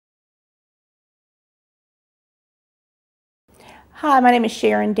Hi, my name is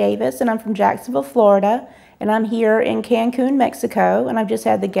Sharon Davis, and I'm from Jacksonville, Florida, and I'm here in Cancun, Mexico, and I've just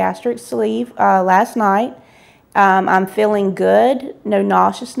had the gastric sleeve last night. I'm feeling good, no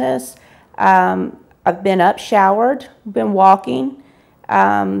nauseousness. I've been up, showered, been walking.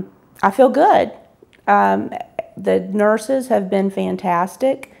 I feel good. The nurses have been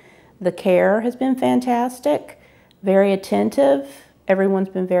fantastic. The care has been fantastic, very attentive. Everyone's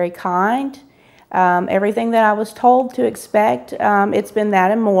been very kind. Everything that I was told to expect, it's been that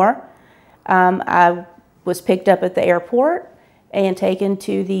and more. I was picked up at the airport and taken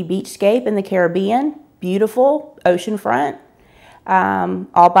to the beachscape in the Caribbean, beautiful oceanfront,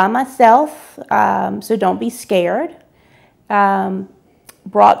 all by myself, so don't be scared.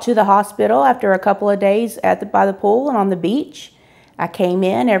 Brought to the hospital after a couple of days by the pool and on the beach. I came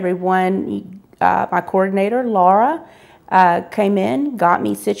in, everyone, my coordinator, Laura, came in, got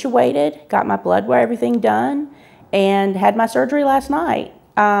me situated, got my blood work, everything done, and had my surgery last night.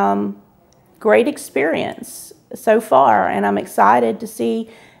 Great experience so far, and I'm excited to see,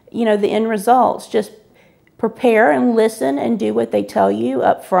 the end results. Just prepare and listen and do what they tell you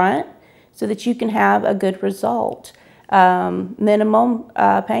up front so that you can have a good result. Minimum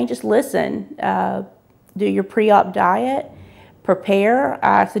pain, just listen. Do your pre-op diet. Prepare.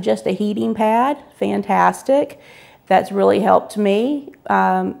 I suggest a heating pad, fantastic. That's really helped me.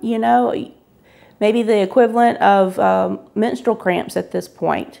 Maybe the equivalent of menstrual cramps at this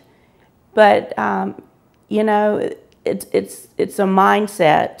point. But, it's a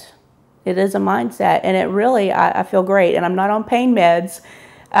mindset. It is a mindset, and it really, I feel great, and I'm not on pain meds.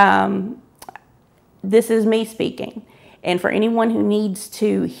 This is me speaking. And for anyone who needs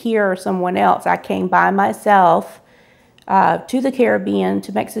to hear someone else, I came by myself to the Caribbean,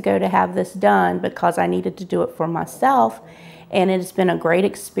 to Mexico, to have this done because I needed to do it for myself, and it's been a great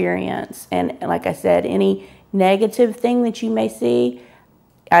experience. And like I said, any negative thing that you may see,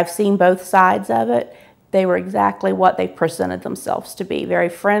 I've seen both sides of it. They were exactly what they presented themselves to be. Very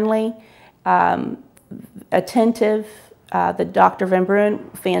friendly, attentive. The Dr.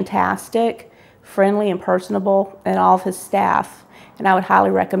 Verboonen, fantastic, friendly and personable, and all of his staff. And I would highly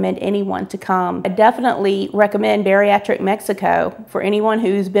recommend anyone to come. I definitely recommend Bariatric Mexico. For anyone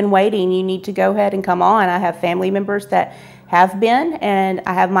who's been waiting, you need to go ahead and come on. I have family members that have been, and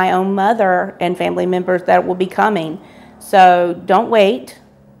I have my own mother and family members that will be coming. So don't wait.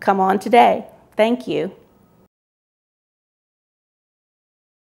 Come on today. Thank you.